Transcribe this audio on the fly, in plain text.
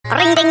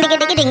ding ding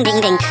ding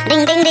ding ding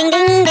ding ding ding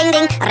ding ding ding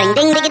ding ring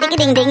ding ding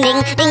ding ding ding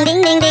ding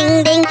ding ding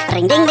ding ding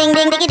ring ding ding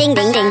ding ding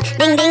ding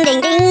ding ding